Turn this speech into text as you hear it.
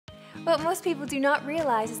What most people do not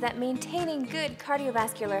realize is that maintaining good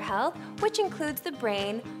cardiovascular health, which includes the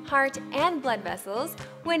brain, heart, and blood vessels,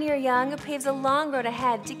 when you're young paves a long road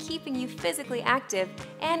ahead to keeping you physically active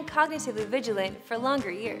and cognitively vigilant for longer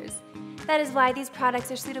years. That is why these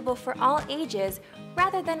products are suitable for all ages,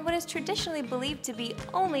 rather than what is traditionally believed to be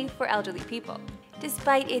only for elderly people.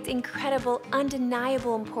 Despite its incredible,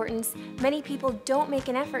 undeniable importance, many people don't make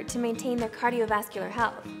an effort to maintain their cardiovascular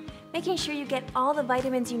health. Making sure you get all the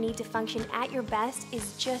vitamins you need to function at your best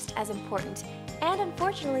is just as important, and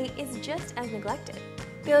unfortunately is just as neglected.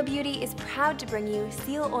 Bill Beauty is proud to bring you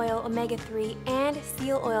Seal Oil Omega-3 and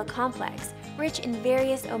Seal Oil Complex, rich in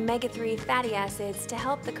various omega-3 fatty acids to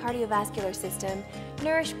help the cardiovascular system,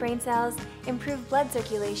 nourish brain cells, improve blood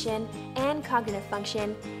circulation and cognitive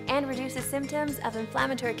function, and reduce the symptoms of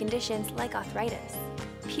inflammatory conditions like arthritis.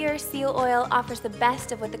 Pure Seal Oil offers the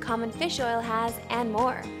best of what the common fish oil has and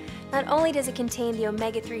more. Not only does it contain the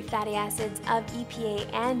omega-3 fatty acids of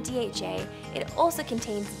EPA and DHA, it also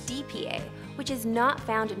contains DPA, which is not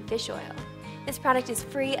found in fish oil. This product is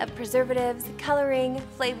free of preservatives, coloring,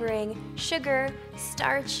 flavoring, sugar,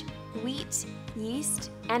 starch, wheat,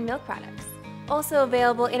 yeast, and milk products. Also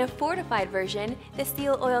available in a fortified version, the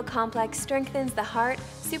Seal Oil Complex strengthens the heart,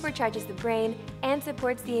 supercharges the brain, and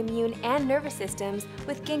supports the immune and nervous systems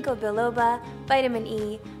with ginkgo biloba, vitamin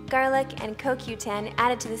E, garlic, and CoQ10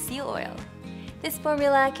 added to the seal oil. This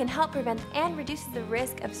formula can help prevent and reduces the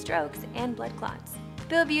risk of strokes and blood clots.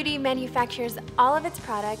 Bill Beauty manufactures all of its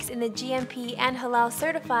products in the GMP and Halal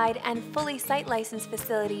certified and fully site licensed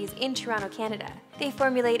facilities in Toronto, Canada. They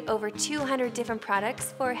formulate over 200 different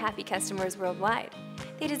products for happy customers worldwide.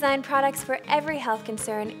 They design products for every health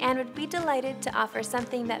concern and would be delighted to offer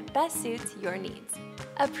something that best suits your needs.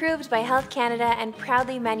 Approved by Health Canada and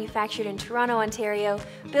proudly manufactured in Toronto, Ontario,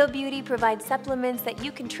 Bill Beauty provides supplements that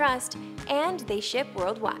you can trust, and they ship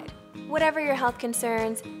worldwide. Whatever your health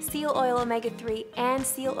concerns, Seal Oil Omega-3 and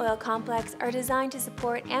Seal Oil Complex are designed to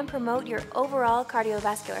support and promote your overall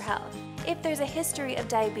cardiovascular health. If there's a history of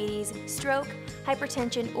diabetes, stroke,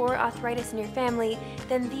 hypertension, or arthritis in your family,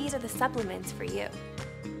 then these are the supplements for you.